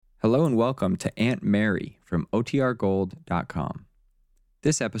Hello and welcome to Aunt Mary from OTRGold.com.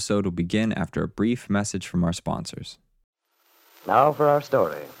 This episode will begin after a brief message from our sponsors. Now for our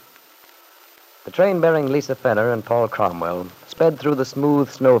story. The train bearing Lisa Fenner and Paul Cromwell sped through the smooth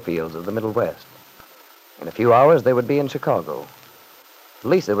snowfields of the Middle West. In a few hours, they would be in Chicago.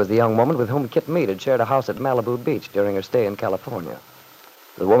 Lisa was the young woman with whom Kit Meade had shared a house at Malibu Beach during her stay in California.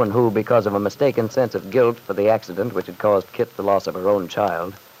 The woman who, because of a mistaken sense of guilt for the accident which had caused Kit the loss of her own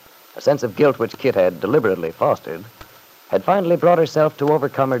child, a sense of guilt which Kit had deliberately fostered, had finally brought herself to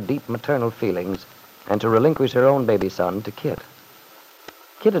overcome her deep maternal feelings and to relinquish her own baby son to Kit.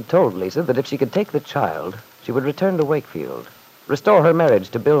 Kit had told Lisa that if she could take the child, she would return to Wakefield, restore her marriage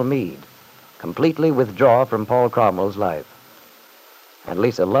to Bill Meade, completely withdraw from Paul Cromwell's life. And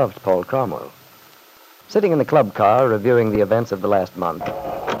Lisa loved Paul Cromwell. Sitting in the club car, reviewing the events of the last month.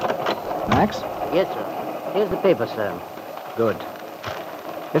 Max? Yes, sir. Here's the paper, sir. Good.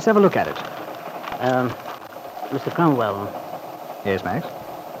 Let's have a look at it. Mr. Cromwell, Yes, Max?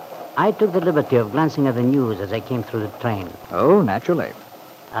 I took the liberty of glancing at the news as I came through the train. Oh, naturally.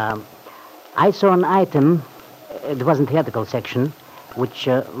 I saw an item, it wasn't the article section, which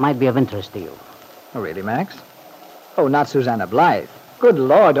might be of interest to you. Oh, really, Max? Oh, not Susanna Blythe. Good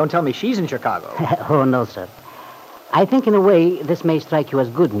Lord, don't tell me she's in Chicago. Oh, no, sir. I think, in a way, this may strike you as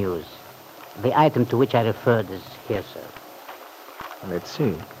good news. The item to which I referred is here, sir. Let's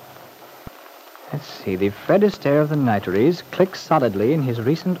see. The Fred Astaire of the Niteries clicks solidly in his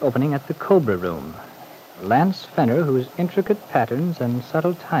recent opening at the Cobra Room. Lance Fenner, whose intricate patterns and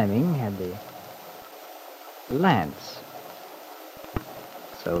subtle timing had the... Lance.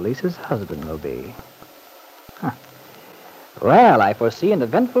 So Lisa's husband will be. Huh. Well, I foresee an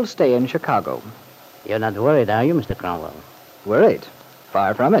eventful stay in Chicago. You're not worried, are you, Mr. Cromwell? Worried?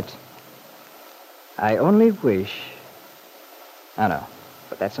 Far from it. I only wish... Oh, no,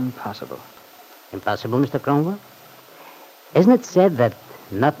 but that's impossible. Impossible, Mr. Cromwell? Isn't it said that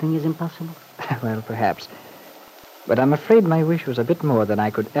nothing is impossible? Well, perhaps. But I'm afraid my wish was a bit more than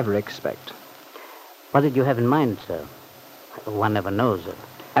I could ever expect. What did you have in mind, sir? One never knows.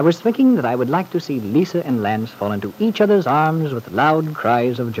 I was thinking that I would like to see Lisa and Lance fall into each other's arms with loud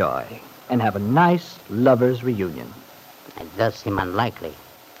cries of joy and have a nice lovers' reunion. It does seem unlikely.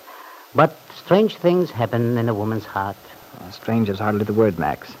 But strange things happen in a woman's heart. Strange is hardly the word,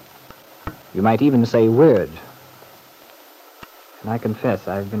 Max. You might even say weird. And I confess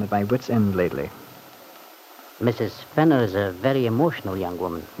I've been at my wit's end lately. Mrs. Fenner is a very emotional young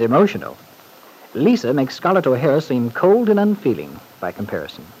woman. Emotional? Lisa makes Scarlett O'Hara seem cold and unfeeling by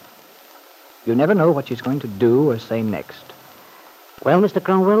comparison. You never know what she's going to do or say next. Well, Mr.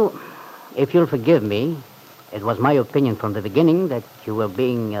 Cromwell, if you'll forgive me, it was my opinion from the beginning that you were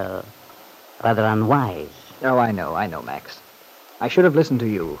being rather unwise. Oh, I know, Max. I should have listened to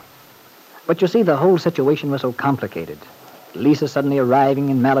you. But you see, the whole situation was so complicated. Lisa suddenly arriving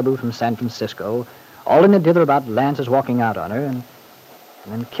in Malibu from San Francisco, all in a dither about Lance's walking out on her, and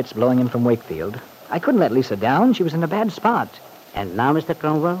then Kit's blowing in from Wakefield. I couldn't let Lisa down. She was in a bad spot. And now, Mr.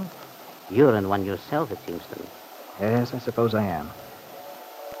 Cromwell, you're in one yourself, it seems to me. Yes, I suppose I am.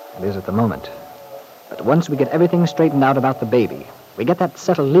 It is at the moment. But once we get everything straightened out about the baby, we get that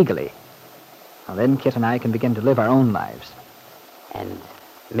settled legally, well, then Kit and I can begin to live our own lives. And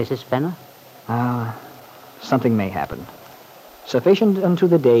Mrs. Fenner? Something may happen. Sufficient unto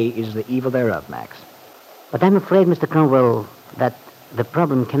the day is the evil thereof, Max. But I'm afraid, Mr. Cromwell, that the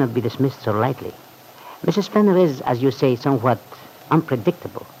problem cannot be dismissed so lightly. Mrs. Fenner is, as you say, somewhat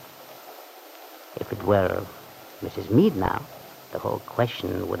unpredictable. If it were Mrs. Meade now, the whole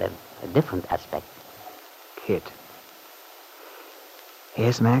question would have a different aspect. Kit.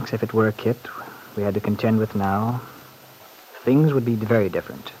 Yes, Max, if it were a Kit we had to contend with now, things would be very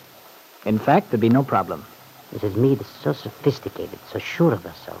different. In fact, there'd be no problem. Mrs. Meade is so sophisticated, so sure of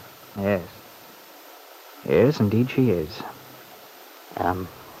herself. Yes. Yes, indeed she is.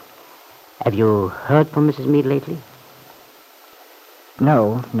 Have you heard from Mrs. Meade lately?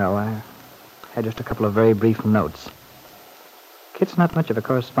 No, I had just a couple of very brief notes. Kit's not much of a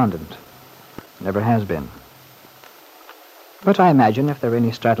correspondent. Never has been. But I imagine if there were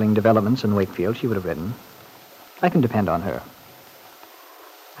any startling developments in Wakefield, she would have written. I can depend on her.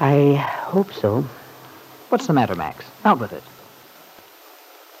 I hope so. What's the matter, Max? Out with it.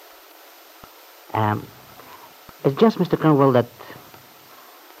 It's just, Mr. Cromwell, that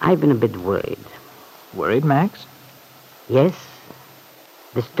I've been a bit worried. Worried, Max? Yes.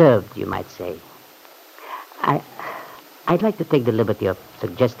 Disturbed, you might say. I'd like to take the liberty of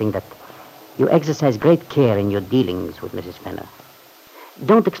suggesting that you exercise great care in your dealings with Mrs. Fenner.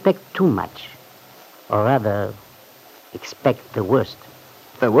 Don't expect too much, or rather, expect the worst.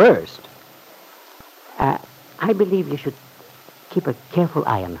 The worst? I believe you should keep a careful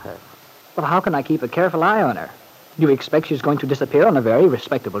eye on her. Well, how can I keep a careful eye on her? Do you expect she's going to disappear on a very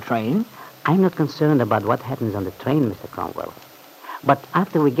respectable train? I'm not concerned about what happens on the train, Mr. Cromwell. But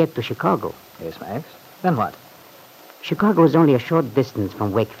after we get to Chicago... Yes, Max. Then what? Chicago is only a short distance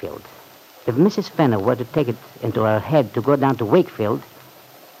from Wakefield. If Mrs. Fenner were to take it into her head to go down to Wakefield,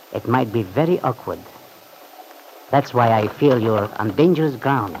 it might be very awkward. That's why I feel you're on dangerous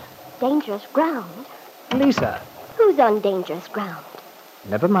ground. Dangerous ground? Lisa. Who's on dangerous ground?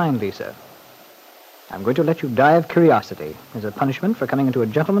 Never mind, Lisa. I'm going to let you die of curiosity as a punishment for coming into a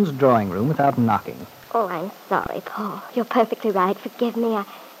gentleman's drawing room without knocking. Oh, I'm sorry, Paul. You're perfectly right. Forgive me.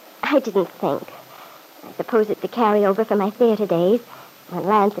 I didn't think. I suppose it's a carryover from my theater days, when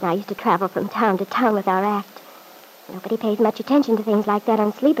Lance and I used to travel from town to town with our act. Nobody pays much attention to things like that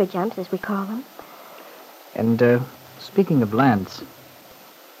on sleeper jumps, as we call them. And, speaking of Lance,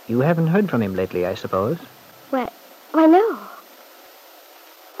 you haven't heard from him lately, I suppose? Why, no.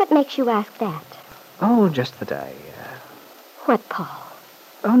 What makes you ask that? Oh, just that I... What, Paul?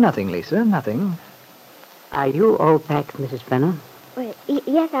 Oh, nothing, Lisa, nothing. Are you all packed, Mrs. Fenner? Well,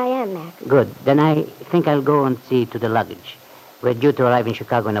 yes, I am, Max. Good. Then I think I'll go and see to the luggage. We're due to arrive in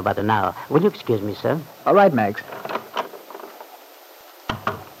Chicago in about an hour. Will you excuse me, sir? All right, Max.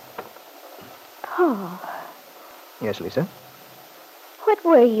 Paul, Yes, Lisa? what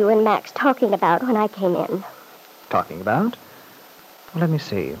were you and Max talking about when I came in? Talking about? Well, let me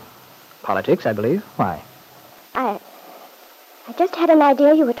see. Politics, I believe. Why? I just had an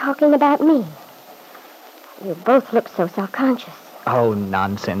idea you were talking about me. You both look so self-conscious. Oh,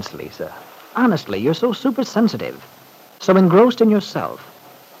 nonsense, Lisa. Honestly, you're so super sensitive. So engrossed in yourself.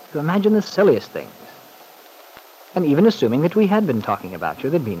 You imagine the silliest things. And even assuming that we had been talking about you,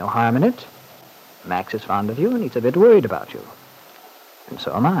 there'd be no harm in it. Max is fond of you, and he's a bit worried about you. And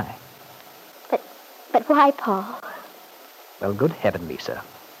so am I. But why, Paul? Well, good heaven, Lisa.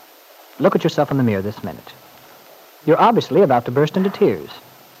 Look at yourself in the mirror this minute. You're obviously about to burst into tears.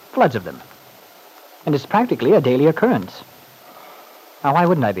 Floods of them. And it's practically a daily occurrence. Now, why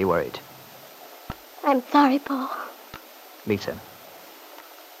wouldn't I be worried? I'm sorry, Paul. Lisa,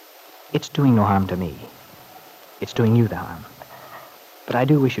 it's doing no harm to me. It's doing you the harm. But I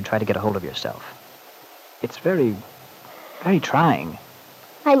do wish you'd try to get a hold of yourself. It's very, very trying.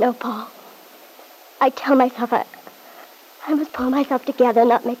 I know, Paul. I tell myself I must pull myself together,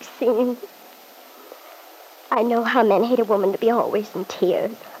 not make scenes. I know how men hate a woman to be always in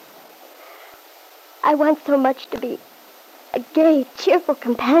tears. I want so much to be a gay, cheerful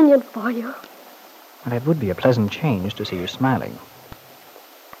companion for you. Well, it would be a pleasant change to see you smiling.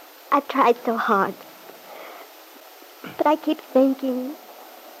 I've tried so hard. But I keep thinking.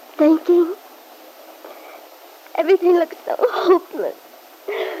 Everything looks so hopeless.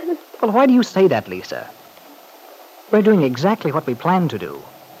 Well, why do you say that, Lisa? We're doing exactly what we planned to do.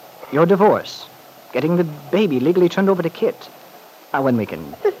 Your divorce. Getting the baby legally turned over to Kit. Now, when we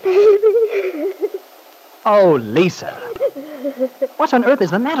can... The baby. Oh, Lisa. What on earth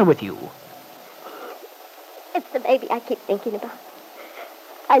is the matter with you? It's the baby I keep thinking about.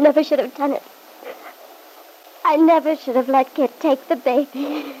 I never should have done it. I never should have let Kit take the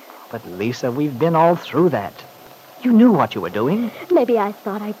baby. But, Lisa, we've been all through that. You knew what you were doing. Maybe I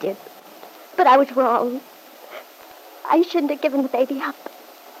thought I did. But I was wrong. I shouldn't have given the baby up.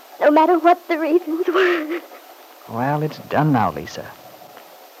 No matter what the reasons were. Well, it's done now, Lisa.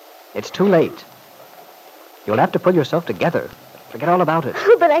 It's too late. You'll have to pull yourself together. Forget all about it.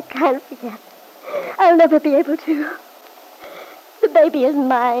 But I can't forget. I'll never be able to. The baby is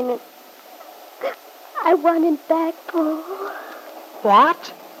mine. I want him back, Paul.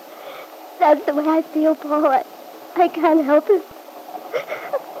 What? That's the way I feel, Paul. I can't help it.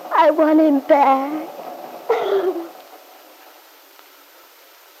 I want him back.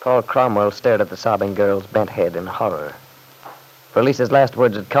 Paul Cromwell stared at the sobbing girl's bent head in horror. For Lisa's last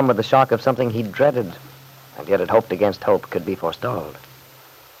words had come with the shock of something he dreaded, and yet had hoped against hope could be forestalled.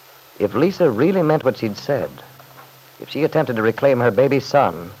 If Lisa really meant what she'd said, if she attempted to reclaim her baby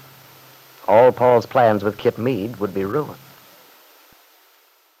son, all Paul's plans with Kit Meade would be ruined.